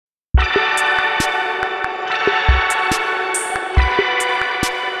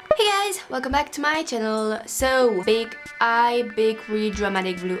welcome back to my channel. So, big eye, big really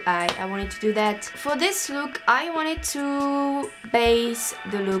dramatic blue eye. I wanted to do that. For this look, I wanted to base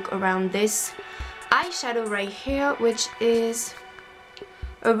the look around this eyeshadow right here, which is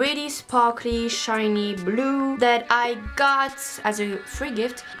a really sparkly, shiny blue that I got as a free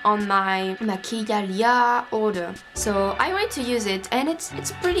gift on my Maquilla order. So I wanted to use it and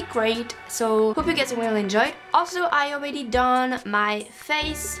it's pretty great. So hope you guys will enjoy it. Also, I already done my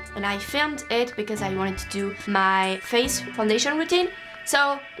face and I filmed it because I wanted to do my face foundation routine.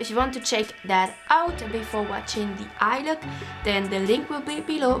 So if you want to check that out before watching the eye look, then the link will be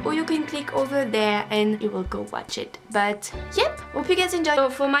below, or you can click over there and you will go watch it. But yep, hope you guys enjoy.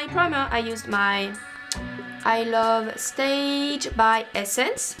 So for my primer, I used my I Love Stage by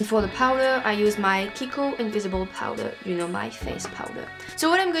Essence. And for the powder, I used my Kiko Invisible powder, you know, my face powder.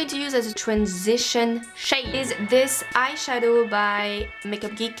 So what I'm going to use as a transition shade is this eyeshadow by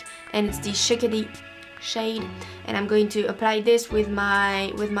Makeup Geek, and it's the Shakily shade, and I'm going to apply this with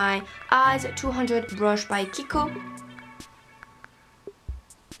my Eyes 200 brush by Kiko.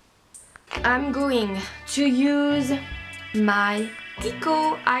 I'm going to use my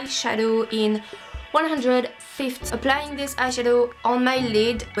Kiko eyeshadow in 150, applying this eyeshadow on my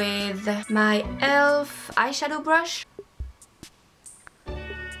lid with my e.l.f. eyeshadow brush.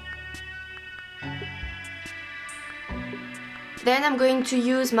 Then I'm going to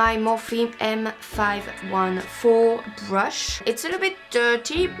use my Morphe M514 brush. It's a little bit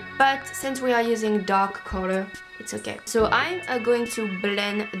dirty, but since we are using dark color, it's okay. So I'm going to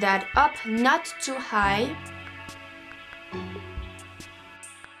blend that up, not too high.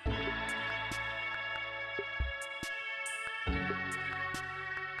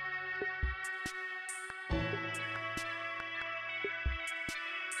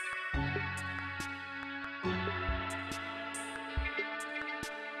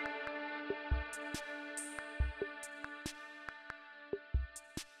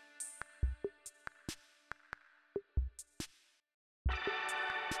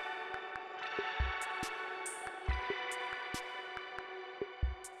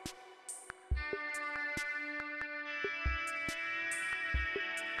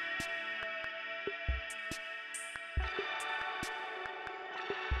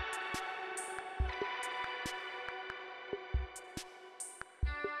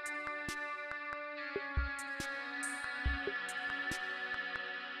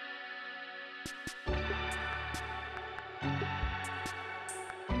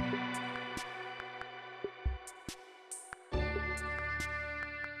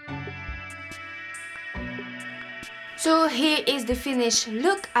 So here is the finished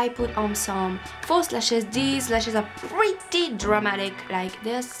look. I put on some false lashes. These lashes are pretty dramatic, like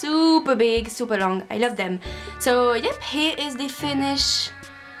they're super big, super long. I love them. So yep, here is the finished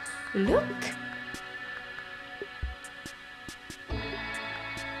look.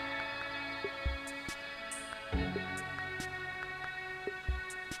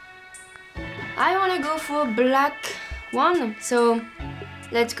 I wanna go for a black one, so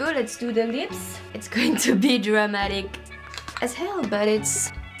let's go, let's do the lips. It's going to be dramatic as hell, but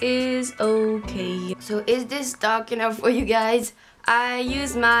is okay. So is this dark enough for you guys? I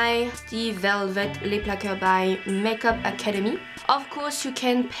use my The Velvet Lip Lacquer by Makeup Academy. Of course, you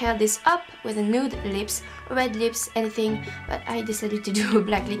can pair this up with a nude lips, red lips, anything, but I decided to do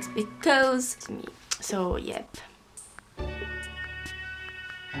black lips because it's me. So yep.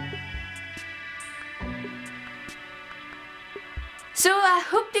 So I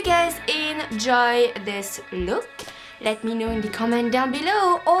hope you guys enjoy this look. Let me know in the comment down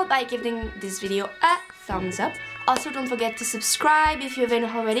below or by giving this video a thumbs up. Also, don't forget to subscribe if you haven't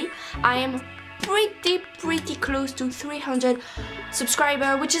already. I am pretty close to 300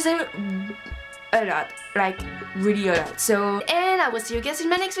 subscribers, which is a lot, like really a lot. So, and I will see you guys in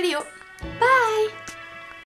my next video. Bye!